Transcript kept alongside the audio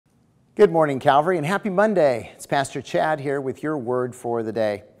Good morning, Calvary, and happy Monday. It's Pastor Chad here with your word for the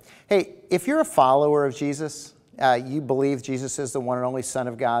day. Hey, if you're a follower of Jesus, you believe Jesus is the one and only Son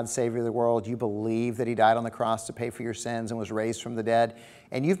of God, Savior of the world, you believe that He died on the cross to pay for your sins and was raised from the dead,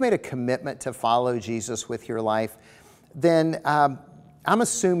 and you've made a commitment to follow Jesus with your life, then I'm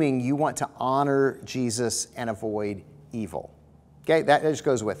assuming you want to honor Jesus and avoid evil. Okay, that just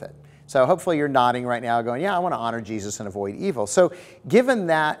goes with it. So hopefully you're nodding right now going, yeah, I want to honor Jesus and avoid evil. So given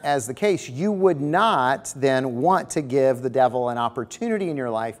that as the case, you would not then want to give the devil an opportunity in your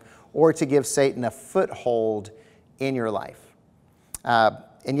life or to give Satan a foothold in your life.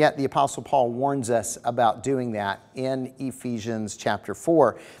 And yet the Apostle Paul warns us about doing that in Ephesians chapter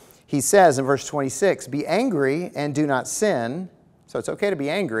 4. He says in verse 26, be angry and do not sin. So it's okay to be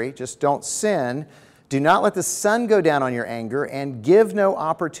angry, just don't sin. Do not let the sun go down on your anger, and give no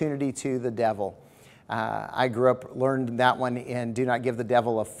opportunity to the devil. I learned that one in do not give the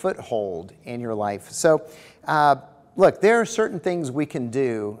devil a foothold in your life. So look, there are certain things we can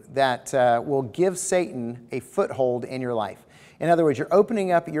do that will give Satan a foothold in your life. In other words, you're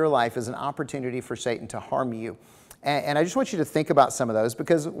opening up your life as an opportunity for Satan to harm you. And I just want you to think about some of those,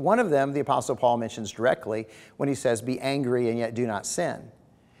 because one of them, the Apostle Paul mentions directly when he says, be angry and yet do not sin.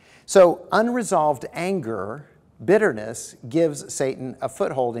 So unresolved anger, bitterness, gives Satan a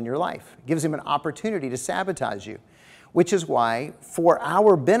foothold in your life, gives him an opportunity to sabotage you, which is why, for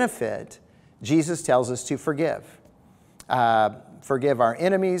our benefit, Jesus tells us to forgive. Forgive our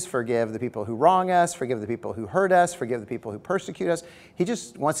enemies, forgive the people who wrong us, forgive the people who hurt us, forgive the people who persecute us. He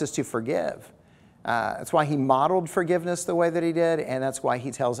just wants us to forgive. That's why He modeled forgiveness the way that He did, and that's why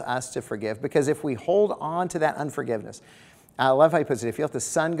He tells us to forgive, because if we hold on to that unforgiveness, I love how he puts it. If you let the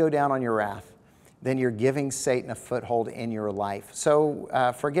sun go down on your wrath, then you're giving Satan a foothold in your life.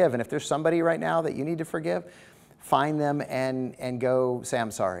 So forgive. And if there's somebody right now that you need to forgive, find them and go say,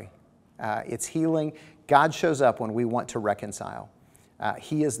 I'm sorry. It's healing. God shows up when we want to reconcile.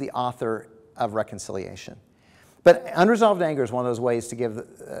 He is the author of reconciliation. But unresolved anger is one of those ways to give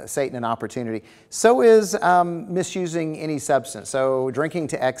Satan an opportunity. So is misusing any substance. So drinking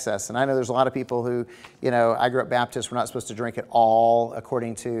to excess. And I know there's a lot of people who, I grew up Baptist, we're not supposed to drink at all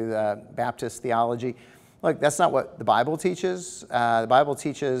according to Baptist theology. Look, that's not what the Bible teaches. The Bible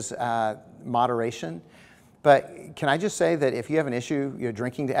teaches moderation. But can I just say that if you have an issue, you're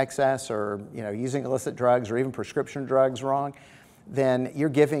drinking to excess or using illicit drugs or even prescription drugs wrong, then you're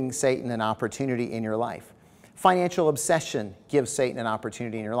giving Satan an opportunity in your life. Financial obsession gives Satan an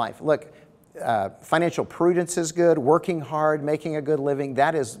opportunity in your life. Look, financial prudence is good. Working hard, making a good living,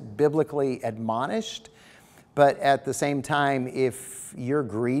 that is biblically admonished. But at the same time, if you're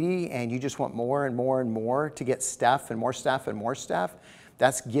greedy and you just want more and more and more to get stuff and more stuff and more stuff,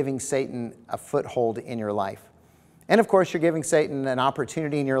 that's giving Satan a foothold in your life. And of course, you're giving Satan an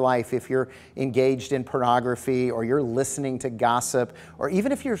opportunity in your life if you're engaged in pornography or you're listening to gossip, or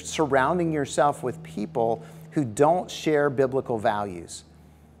even if you're surrounding yourself with people who don't share biblical values.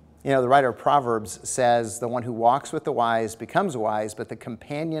 The writer of Proverbs says, the one who walks with the wise becomes wise, but the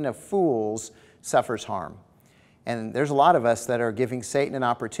companion of fools suffers harm. And there's a lot of us that are giving Satan an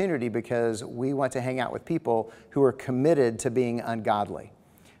opportunity because we want to hang out with people who are committed to being ungodly.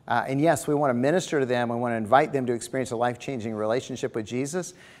 And yes, we want to minister to them. We want to invite them to experience a life-changing relationship with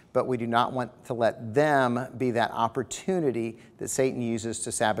Jesus, but we do not want to let them be that opportunity that Satan uses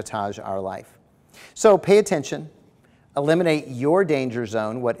to sabotage our life. So pay attention, eliminate your danger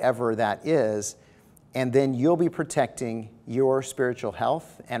zone, whatever that is, and then you'll be protecting your spiritual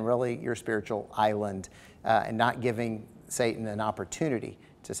health and really your spiritual island and not giving Satan an opportunity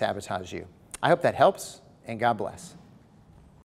to sabotage you. I hope that helps, and God bless.